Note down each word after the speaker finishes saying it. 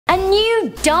new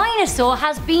dinosaur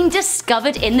has been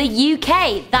discovered in the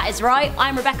UK. That is right,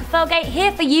 I'm Rebecca Felgate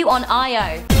here for you on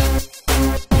IO.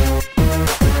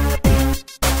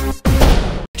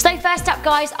 So first up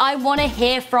guys, I want to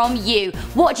hear from you.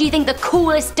 What do you think the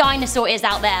coolest dinosaur is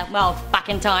out there? Well, back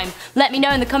in time. Let me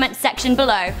know in the comments section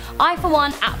below. I for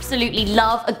one absolutely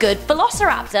love a good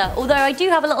velociraptor, although I do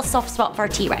have a little soft spot for a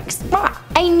T-Rex.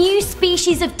 A new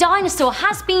species of dinosaur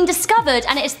has been discovered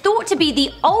and it is thought to be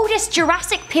the oldest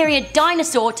Jurassic period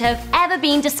dinosaur to have ever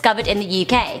been discovered in the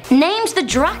UK. Named the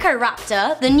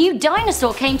Dracoraptor, the new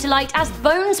dinosaur came to light as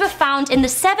bones were found in the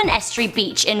Severn Estuary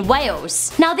beach in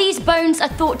Wales. Now these bones are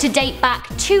thought to date back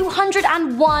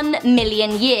 201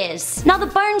 million years. Now the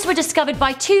bones were discovered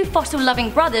by two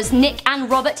fossil-loving brothers, Nick and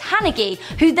Robert Hanigani,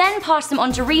 who then passed them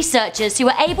on to researchers who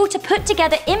were able to put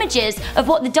together images of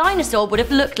what the dinosaur would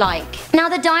have looked like. Now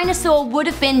the dinosaur would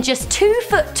have been just 2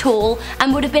 foot tall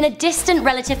and would have been a distant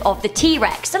relative of the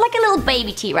T-Rex, so like a little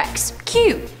baby T-Rex.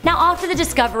 Cute. Now after the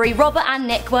discovery, Robert and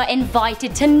Nick were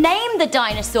invited to name the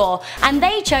dinosaur and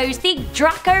they chose the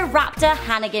Dracoraptor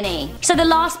hanigani. So the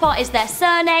last part is their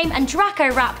surname and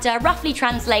Dracoraptor roughly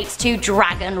translates to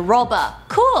dragon robber.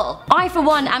 Cool. I for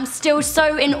one am still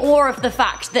so in awe of the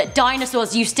fact that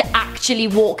dinosaurs used to actually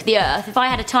walk the earth. If I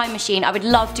had a time machine I would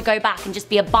love to go back and just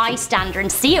be a bystander and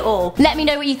see it all. Let me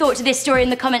know what you thought to this story in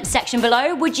the comments section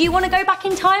below. Would you want to go back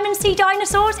in time and see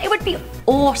dinosaurs? It would be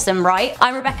awesome, right?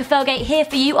 I'm Rebecca Felgate here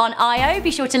for you on IO.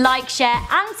 Be sure to like, share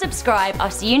and subscribe. I'll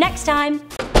see you next time.